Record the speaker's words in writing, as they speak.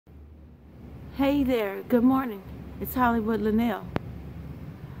Hey there, good morning. It's Hollywood Linnell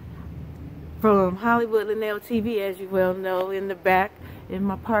from Hollywood Linnell TV, as you well know, in the back in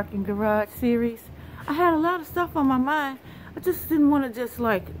my parking garage series. I had a lot of stuff on my mind. I just didn't want to just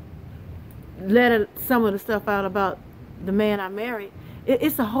like let some of the stuff out about the man I married.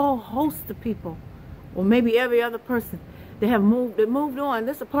 It's a whole host of people, or maybe every other person that moved on.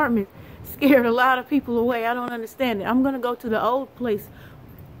 This apartment scared a lot of people away. I don't understand it. I'm gonna go to the old place,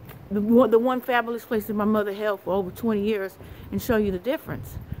 the one fabulous place that my mother held for over 20 years, and show you the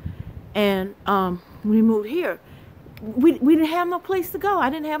difference. And when we moved here, we didn't have no place to go. I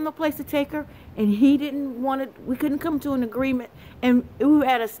didn't have no place to take her, and he didn't want it. We couldn't come to an agreement, and we were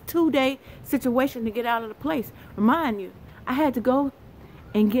at a 2-day situation to get out of the place. Remind you, I had to go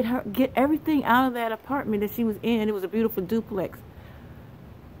and get everything out of that apartment that she was in. It was a beautiful duplex,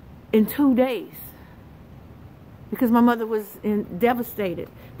 in 2 days, because my mother was devastated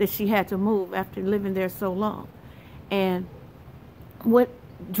that she had to move after living there so long. And what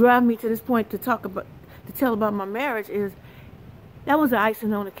drove me to this point to tell about my marriage is that was the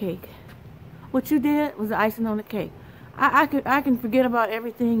icing on the cake. What you did was the icing on the cake. I can forget about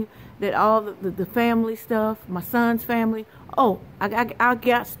everything, that all the family stuff, my son's family. Oh, I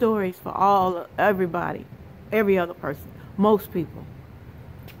got stories for everybody, every other person, most people,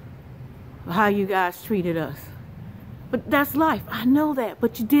 how you guys treated us. But that's life. I know that.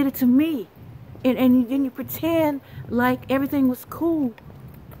 But you did it to me. And then you pretend like everything was cool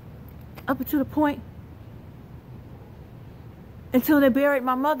up until the point until they buried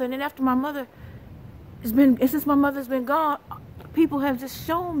my mother. And then after my mother since my mother's been gone, people have just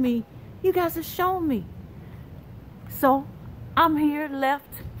shown me. You guys have shown me. So I'm here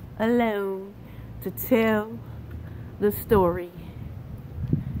left alone to tell the story.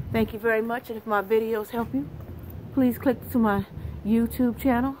 Thank you very much. And if my videos help you, please click to my YouTube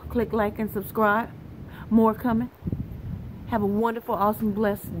channel. Click like and subscribe. More coming. Have a wonderful, awesome,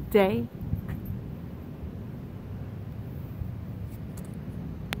 blessed day.